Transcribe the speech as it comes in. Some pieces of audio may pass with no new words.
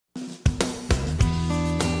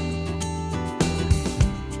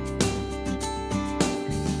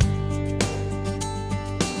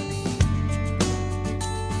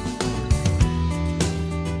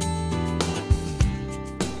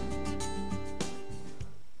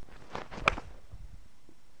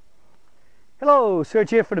Hello,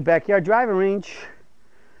 Serge here for the Backyard Driving Range.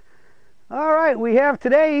 All right, we have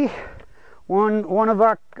today one of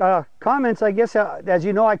our comments, I guess, as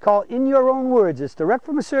you know, I call in your own words. It's direct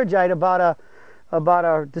from a Sergeite about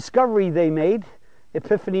a discovery they made,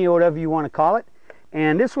 epiphany or whatever you want to call it.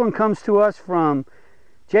 And this one comes to us from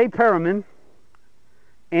Jay Perriman,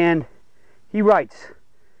 and he writes,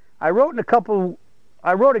 I wrote a couple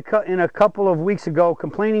of weeks ago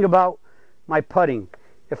complaining about my putting.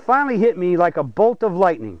 It finally hit me like a bolt of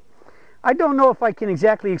lightning. I don't know if I can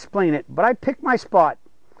exactly explain it, but I pick my spot.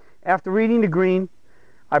 After reading the green,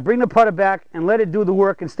 I bring the putter back and let it do the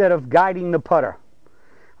work instead of guiding the putter.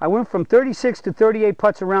 I went from 36 to 38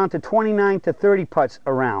 putts around to 29 to 30 putts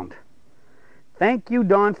around. Thank you,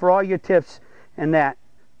 Don, for all your tips and that,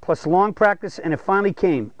 plus long practice, and it finally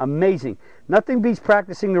came. Amazing. Nothing beats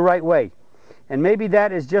practicing the right way. And maybe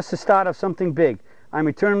that is just the start of something big. I'm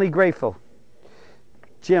eternally grateful.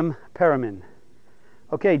 Jim Perriman.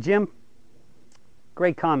 Okay, Jim,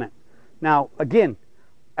 great comment. Now, again,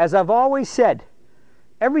 as I've always said,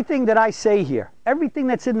 everything that I say here, everything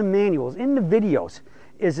that's in the manuals, in the videos,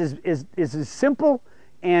 is as simple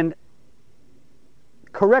and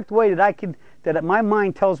correct way that my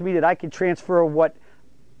mind tells me that I can transfer what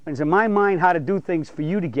is in my mind, how to do things for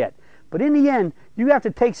you to get. But in the end, you have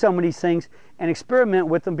to take some of these things and experiment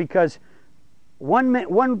with them, because one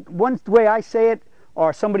way I say it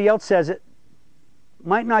or somebody else says it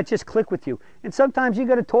might not just click with you. And sometimes you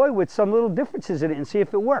got to toy with some little differences in it and see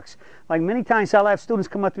if it works. Like many times I'll have students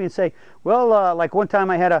come up to me and say, well, like one time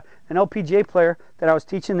I had an LPGA player that I was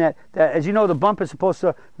teaching that as you know, the bump is supposed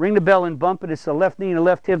to ring the bell and bump, and it's the left knee and the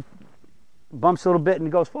left hip bumps a little bit and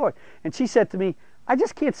it goes forward. And she said to me, I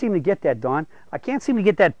just can't seem to get that, Don. I can't seem to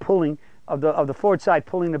get that pulling of the forward side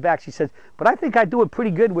pulling the back. She says, but I think I do it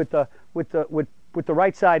pretty good with the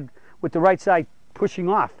right side pushing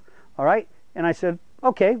off. All right? And I said,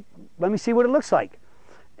 okay, let me see what it looks like.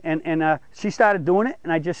 And she started doing it,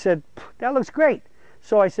 and I just said, that looks great.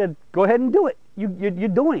 So I said, go ahead and do it. You're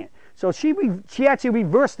doing it. So she actually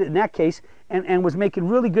reversed it in that case, and was making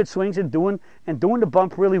really good swings and doing the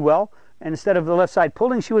bump really well. And instead of the left side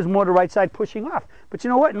pulling, she was more the right side pushing off. But you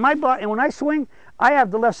know what? In my butt, and when I swing, I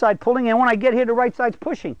have the left side pulling, and when I get here, the right side's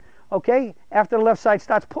pushing. Okay? After the left side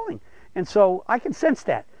starts pulling. And so I can sense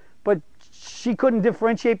that. But she couldn't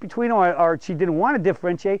differentiate between them, or she didn't want to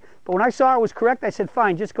differentiate. But when I saw it was correct, I said,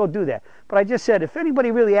 fine, just go do that. But I just said, if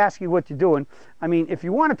anybody really asks you what you're doing, I mean, if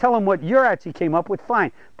you want to tell them what you actually came up with,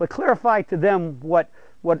 fine. But clarify to them what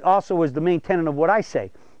also is the main tenet of what I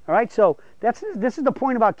say. All right, so this is the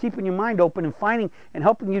point about keeping your mind open and finding and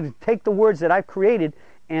helping you to take the words that I've created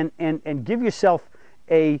and give yourself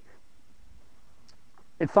and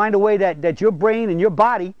find a way that your brain and your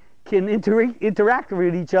body can interact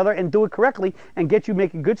with each other and do it correctly and get you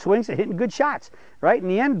making good swings and hitting good shots. Right? In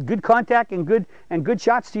the end, good contact and good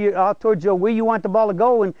shots to you towards where you want the ball to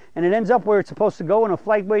go, and it ends up where it's supposed to go in a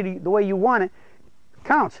flight way the way you want it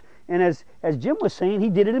counts. And as Jim was saying, he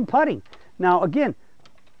did it in putting. Now again,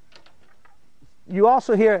 you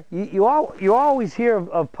also hear you always hear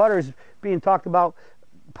of putters being talked about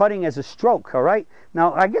putting as a stroke. All right.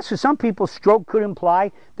 Now I guess for some people, stroke could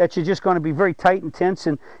imply that you're just going to be very tight and tense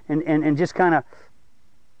and just kind of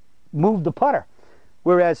move the putter.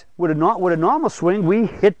 Whereas with a normal swing, we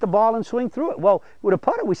hit the ball and swing through it. Well, with a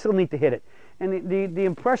putter, we still need to hit it. And the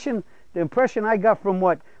impression I got from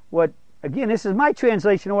what again, this is my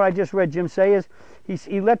translation of what I just read Jim say, is he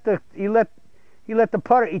took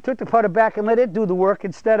the putter back and let it do the work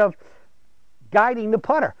instead of guiding the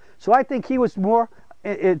putter. So I think he was more,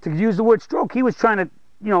 to use the word stroke, he was trying to,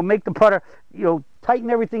 make the putter, tighten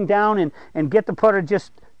everything down and get the putter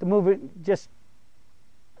just to move it, just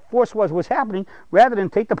force what was happening, rather than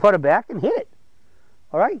take the putter back and hit it.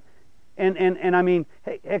 All right? And I mean,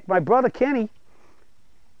 heck, my brother Kenny,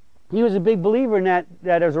 he was a big believer in that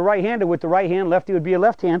as a right-hander with the right hand, lefty would be a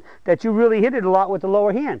left hand, that you really hit it a lot with the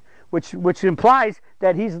lower hand, which implies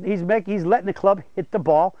that he's letting the club hit the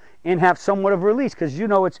ball and have somewhat of a release, because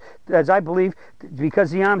it's, as I believe,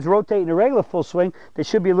 because the arms rotate in a regular full swing, there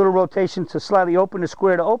should be a little rotation to slightly open to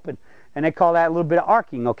square to open, and they call that a little bit of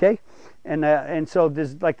arcing, okay? And so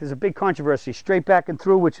there's a big controversy, straight back and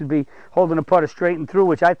through, which would be holding the putter straight and through,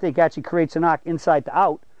 which I think actually creates an arc inside to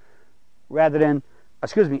out, rather than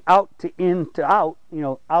out to in to out,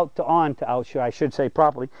 out to on to out, I should say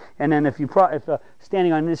properly. And then if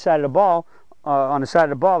standing on this side of the ball,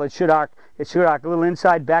 it should arc a little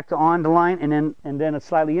inside back to on the line, and then it's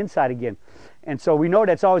slightly inside again. And so we know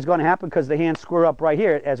that's always going to happen because the hands square up right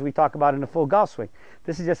here, as we talk about in the full golf swing.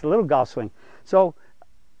 This is just a little golf swing. So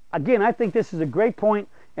again, I think this is a great point,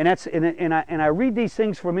 And I read these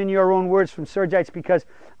things from In Your Own Words from Sergites because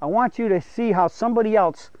I want you to see how somebody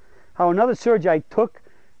else, how another Sergite took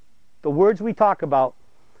the words we talk about,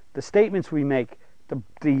 the statements we make,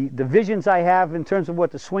 the visions I have in terms of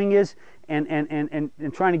what the swing is, and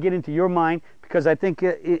trying to get into your mind, because I think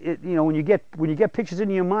you know, when you get pictures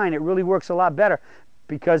into your mind, it really works a lot better,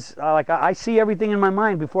 because like I see everything in my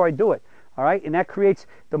mind before I do it. All right, and that creates,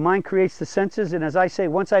 the mind creates the senses, and as I say,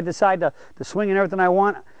 once I decide the swing and everything I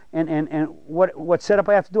want, and what setup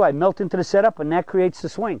I have to do, I melt into the setup, and that creates the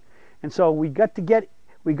swing. And so we got to get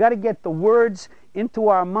the words into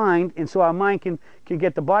our mind, and so our mind can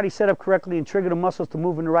get the body set up correctly and trigger the muscles to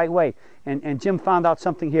move in the right way. And Jim found out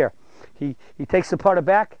something here. He takes the putter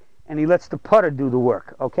back and he lets the putter do the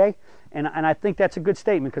work. Okay, and I think that's a good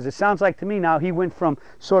statement, because it sounds like to me now he went from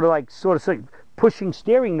sort of pushing,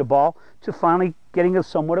 steering the ball, to finally getting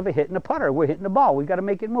somewhat of a hit in the putter. We're hitting the ball. We got to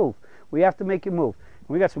make it move. We have to make it move. And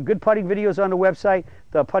we got some good putting videos on the website.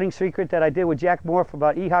 The putting secret that I did with Jack Morph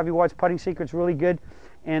about E. Harvey Ward's putting secret's really good.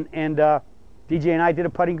 And DJ and I did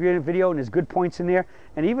a putting video, and there's good points in there.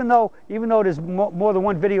 And even though there's more than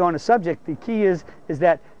one video on the subject, the key is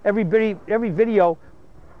that every video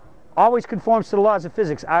always conforms to the laws of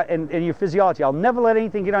physics and your physiology. I'll never let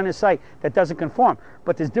anything get on this site that doesn't conform.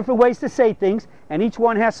 But there's different ways to say things, and each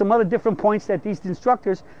one has some other different points that these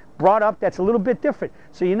instructors brought up that's a little bit different.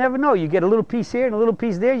 So you never know. You get a little piece here and a little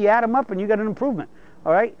piece there, you add them up, and you got an improvement.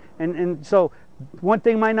 All right? And so one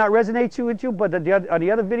thing might not resonate with you, but on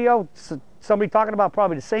the other video, somebody talking about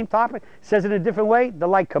probably the same topic says it in a different way, the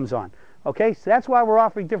light comes on. Okay? So that's why we're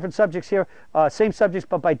offering different subjects here, same subjects,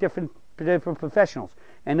 but by different professionals.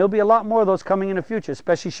 And there'll be a lot more of those coming in the future,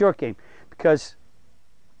 especially short game, because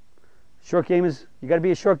short game is, you got to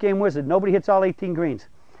be a short game wizard. Nobody hits all 18 greens.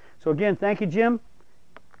 So again, thank you, Jim.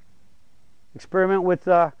 Experiment with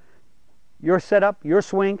your setup, your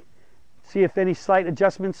swing. See if any slight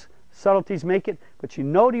adjustments, subtleties make it. But you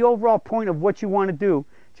know the overall point of what you want to do.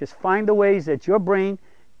 Just find the ways that your brain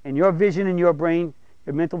and your vision in your brain,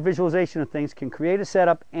 your mental visualization of things, can create a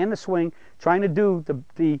setup and the swing, trying to do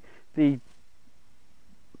the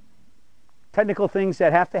technical things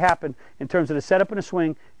that have to happen in terms of the setup and the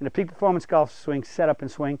swing, and the peak performance golf swing, setup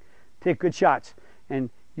and swing. Take good shots. And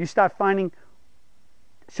you start finding,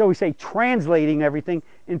 shall we say, translating everything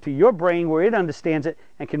into your brain where it understands it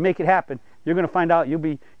and can make it happen. You're going to find out you'll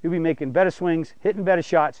be making better swings, hitting better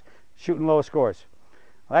shots, shooting lower scores.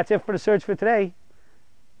 Well, that's it for the Surge for today.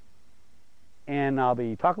 And I'll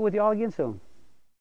be talking with you all again soon.